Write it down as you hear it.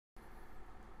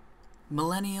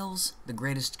Millennials, the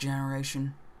greatest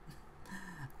generation?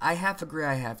 I half agree,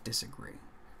 I half disagree.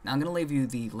 Now I'm going to leave you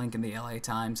the link in the LA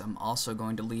Times. I'm also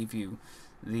going to leave you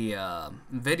the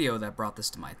video that brought this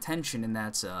to my attention, and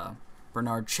that's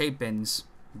Bernard Chapin's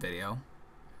video.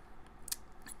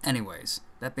 Anyways,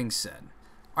 that being said,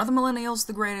 are the millennials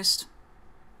the greatest?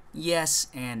 Yes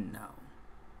and no.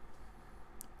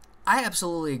 I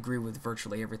absolutely agree with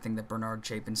virtually everything that Bernard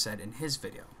Chapin said in his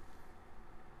video,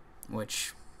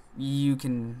 which you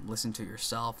can listen to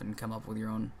yourself and come up with your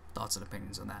own thoughts and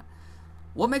opinions on that.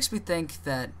 What makes me think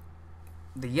that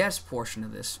the yes portion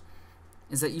of this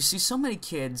is that you see so many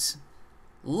kids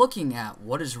looking at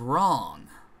what is wrong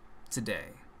today.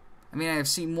 I mean, I've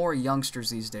seen more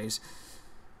youngsters these days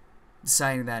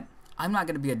deciding that I'm not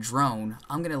going to be a drone.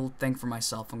 I'm going to think for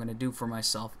myself. I'm going to do for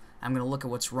myself. I'm going to look at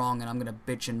what's wrong, and I'm going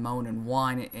to bitch and moan and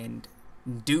whine and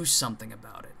do something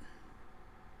about it.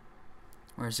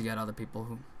 Whereas you got other people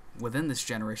who, within this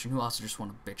generation, who also just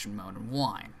want to bitch and moan and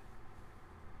whine.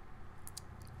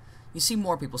 You see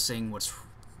more people seeing what's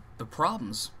the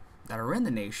problems that are in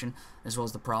the nation, as well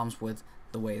as the problems with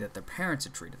the way that their parents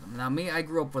had treated them. Now, me, I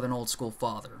grew up with an old school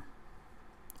father.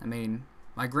 I mean,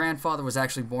 my grandfather was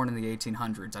actually born in the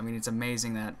 1800s. I mean, it's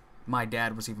amazing that my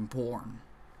dad was even born.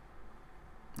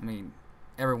 I mean,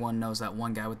 everyone knows that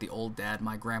one guy with the old dad.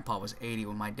 My grandpa was 80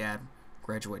 when my dad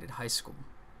graduated high school.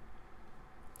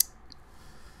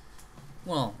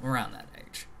 Well, around that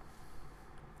age.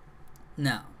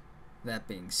 Now, that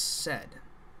being said,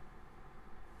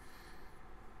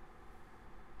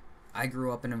 I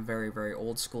grew up in a very, very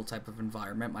old school type of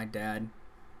environment. My dad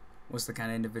was the kind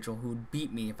of individual who would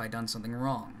beat me if I'd done something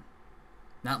wrong.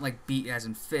 Not like beat as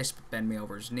in fist, but bend me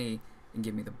over his knee and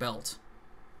give me the belt.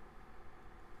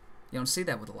 You don't see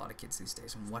that with a lot of kids these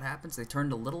days. And what happens? They turn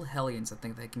to little hellions that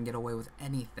think they can get away with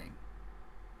anything.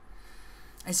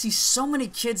 I see so many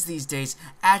kids these days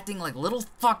acting like little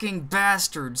fucking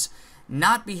bastards,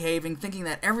 not behaving, thinking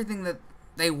that everything that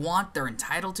they want, they're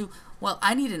entitled to. Well,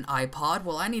 I need an iPod.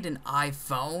 Well, I need an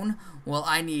iPhone. Well,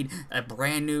 I need a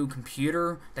brand new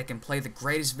computer that can play the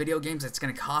greatest video games that's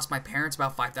going to cost my parents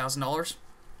about $5,000.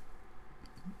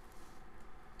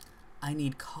 I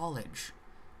need college.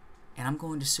 And I'm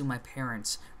going to sue my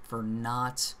parents for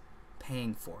not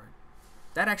paying for it.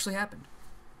 That actually happened.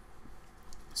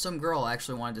 Some girl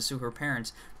actually wanted to sue her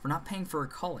parents for not paying for her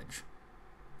college.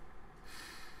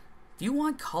 If you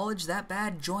want college that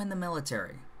bad, join the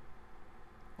military.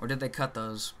 Or did they cut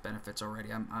those benefits already?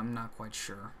 I'm not quite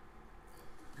sure.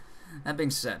 That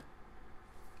being said,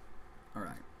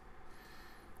 alright.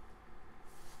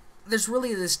 There's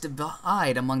really this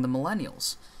divide among the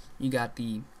millennials. You got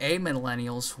the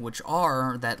A-millennials, which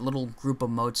are that little group of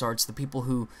Mozarts, the people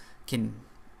who can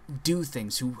do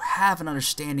things, who have an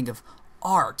understanding of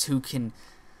art, who can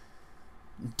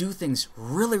do things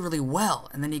really, really well.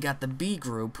 And then you got the B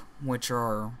group, which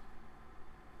are a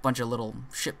bunch of little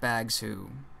shitbags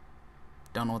who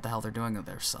don't know what the hell they're doing with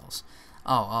themselves.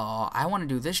 I want to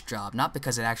do this job, not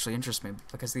because it actually interests me,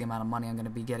 but because of the amount of money I'm going to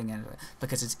be getting out of it,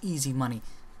 because it's easy money,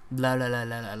 blah, blah, blah,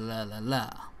 blah, blah, blah, blah.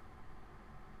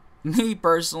 Me,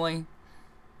 personally,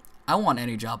 I want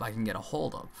any job I can get a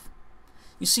hold of.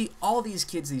 You see all these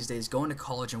kids these days going to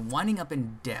college and winding up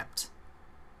in debt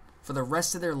for the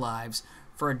rest of their lives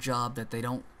for a job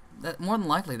that more than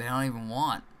likely they don't even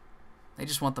want. They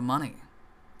just want the money.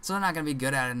 So they're not going to be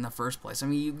good at it in the first place. I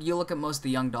mean, you look at most of the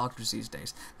young doctors these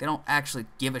days. They don't actually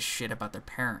give a shit about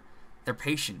their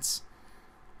patients.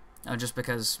 Just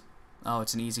because,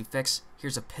 it's an easy fix.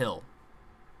 Here's a pill.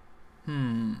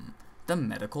 The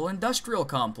medical industrial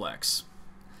complex.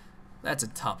 That's a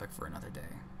topic for another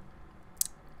day.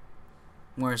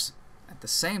 Whereas, at the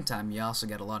same time, you also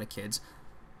get a lot of kids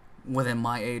within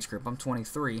my age group, I'm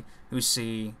 23, who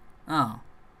see, well,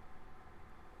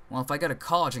 if I go to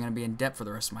college, I'm going to be in debt for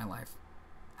the rest of my life.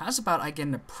 How's about I get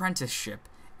an apprenticeship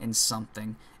in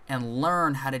something and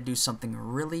learn how to do something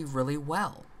really, really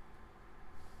well?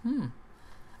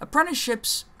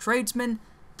 Apprenticeships, tradesmen,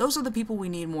 those are the people we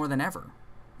need more than ever.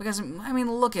 Because, I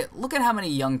mean, look at how many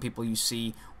young people you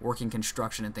see working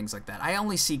construction and things like that. I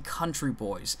only see country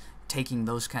boys taking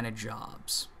those kind of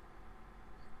jobs.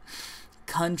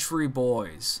 Country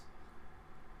boys.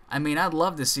 I mean, I'd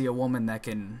love to see a woman that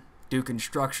can do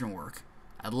construction work.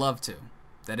 I'd love to.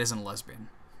 That isn't a lesbian.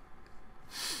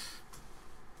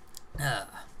 A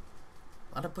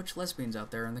lot of butch lesbians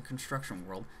out there in the construction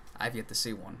world. I've yet to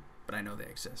see one, but I know they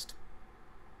exist.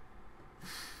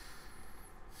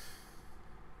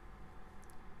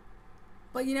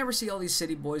 But you never see all these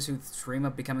city boys who dream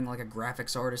of becoming like a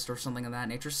graphics artist or something of that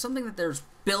nature. Something that there's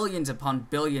billions upon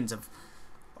billions of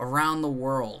around the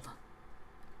world.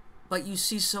 But you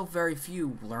see so very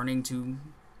few learning to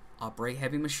operate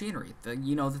heavy machinery. The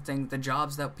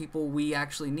jobs that we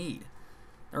actually need.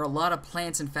 There are a lot of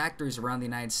plants and factories around the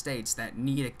United States that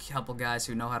need a couple guys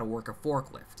who know how to work a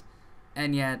forklift.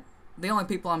 And yet, the only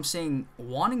people I'm seeing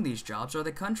wanting these jobs are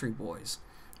the country boys.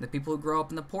 The people who grow up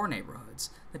in the poor neighborhoods.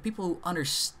 The people who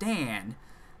understand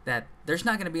that there's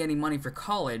not going to be any money for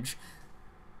college.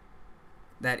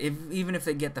 That even if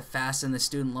they get the FAFSA and the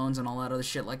student loans and all that other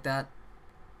shit like that,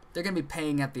 they're going to be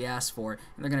paying at the ass for it.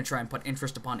 And they're going to try and put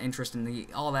interest upon interest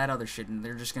and all that other shit. And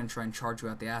they're just going to try and charge you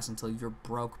out the ass until you're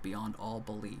broke beyond all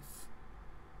belief.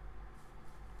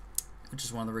 Which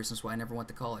is one of the reasons why I never went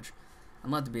to college. I'd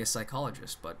love to be a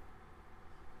psychologist, but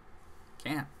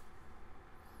can't.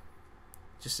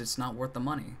 Just, it's not worth the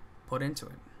money put into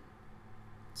it.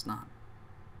 It's not.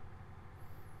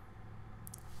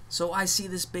 So I see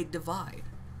this big divide.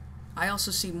 I also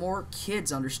see more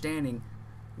kids understanding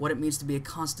what it means to be a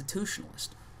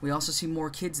constitutionalist. We also see more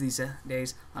kids these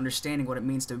days understanding what it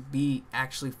means to be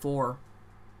actually for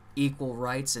equal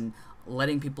rights and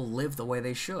letting people live the way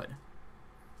they should.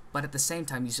 But at the same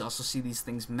time, you also see these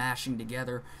things mashing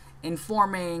together and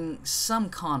forming some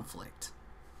conflict.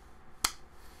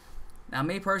 Now,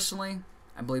 me personally,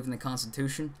 I believe in the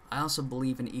Constitution. I also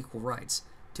believe in equal rights.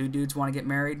 Two dudes want to get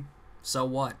married, so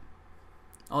what?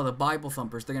 Oh, the Bible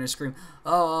thumpers, they're going to scream,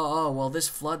 well, this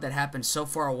flood that happened so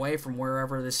far away from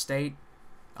wherever this state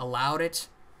allowed it,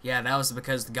 yeah, that was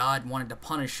because God wanted to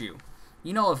punish you.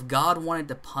 You know, if God wanted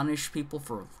to punish people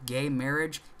for gay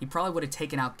marriage, he probably would have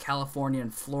taken out California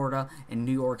and Florida and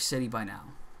New York City by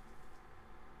now.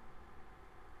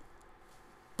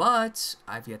 But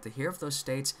I've yet to hear of those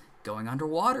states going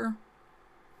underwater.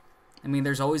 I mean,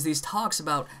 there's always these talks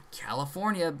about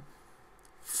California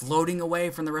floating away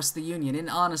from the rest of the union. And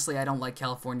honestly, I don't like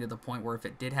California to the point where if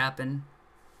it did happen,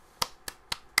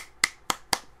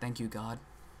 thank you, God.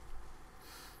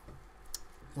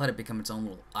 Let it become its own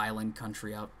little island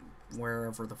country out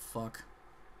wherever the fuck.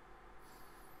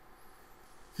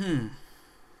 There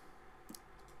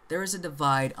is a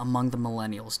divide among the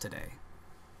millennials today.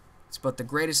 It's both the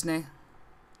greatest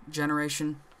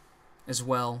generation as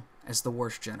well as the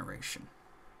worst generation.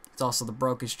 It's also the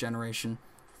brokest generation.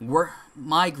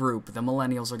 My group, the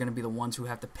millennials, are going to be the ones who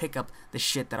have to pick up the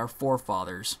shit that our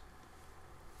forefathers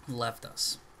left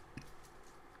us.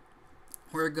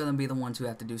 We're going to be the ones who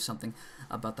have to do something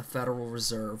about the Federal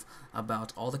Reserve,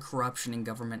 about all the corruption in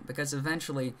government, because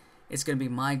eventually it's going to be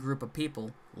my group of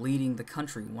people leading the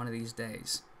country one of these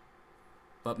days.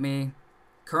 But me,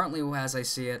 currently as I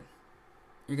see it,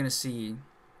 you're going to see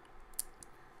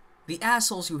the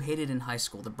assholes who hated in high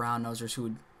school, the brown-nosers who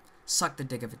would suck the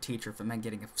dick of a teacher if it meant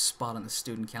getting a spot on the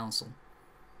student council.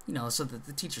 You know, so that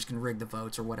the teachers can rig the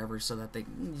votes or whatever so that they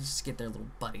can just get their little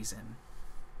buddies in.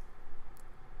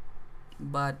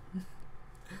 But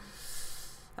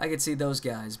I could see those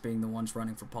guys being the ones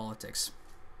running for politics.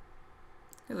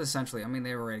 Because essentially, I mean,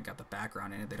 they already got the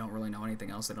background in it. They don't really know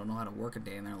anything else. They don't know how to work a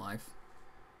day in their life.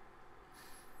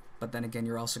 But then again,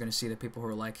 you're also going to see the people who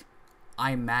are like,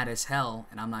 I'm mad as hell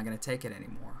and I'm not going to take it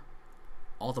anymore.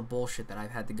 All the bullshit that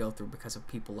I've had to go through because of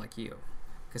people like you.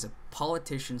 Because of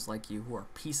politicians like you who are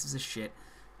pieces of shit,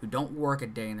 who don't work a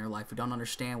day in their life, who don't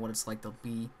understand what it's like to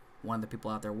be one of the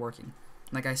people out there working.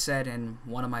 Like I said in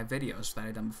one of my videos that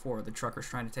I've done before, the truckers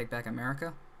trying to take back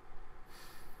America.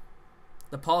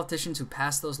 The politicians who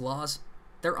pass those laws,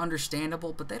 they're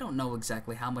understandable, but they don't know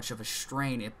exactly how much of a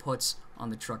strain it puts on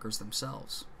the truckers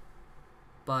themselves.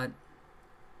 But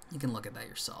you can look at that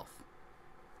yourself.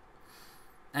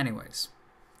 Anyways,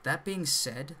 that being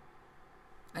said,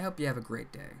 I hope you have a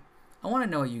great day. I want to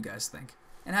know what you guys think.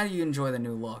 And how do you enjoy the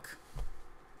new look?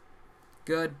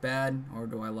 Good, bad, or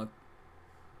do I look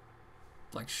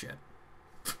like shit?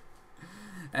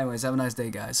 Anyways, have a nice day,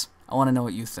 guys. I want to know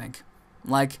what you think.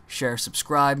 Like, share,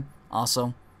 subscribe.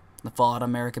 Also, the Fallout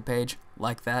America page.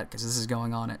 Like that, because this is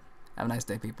going on it. Have a nice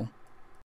day, people.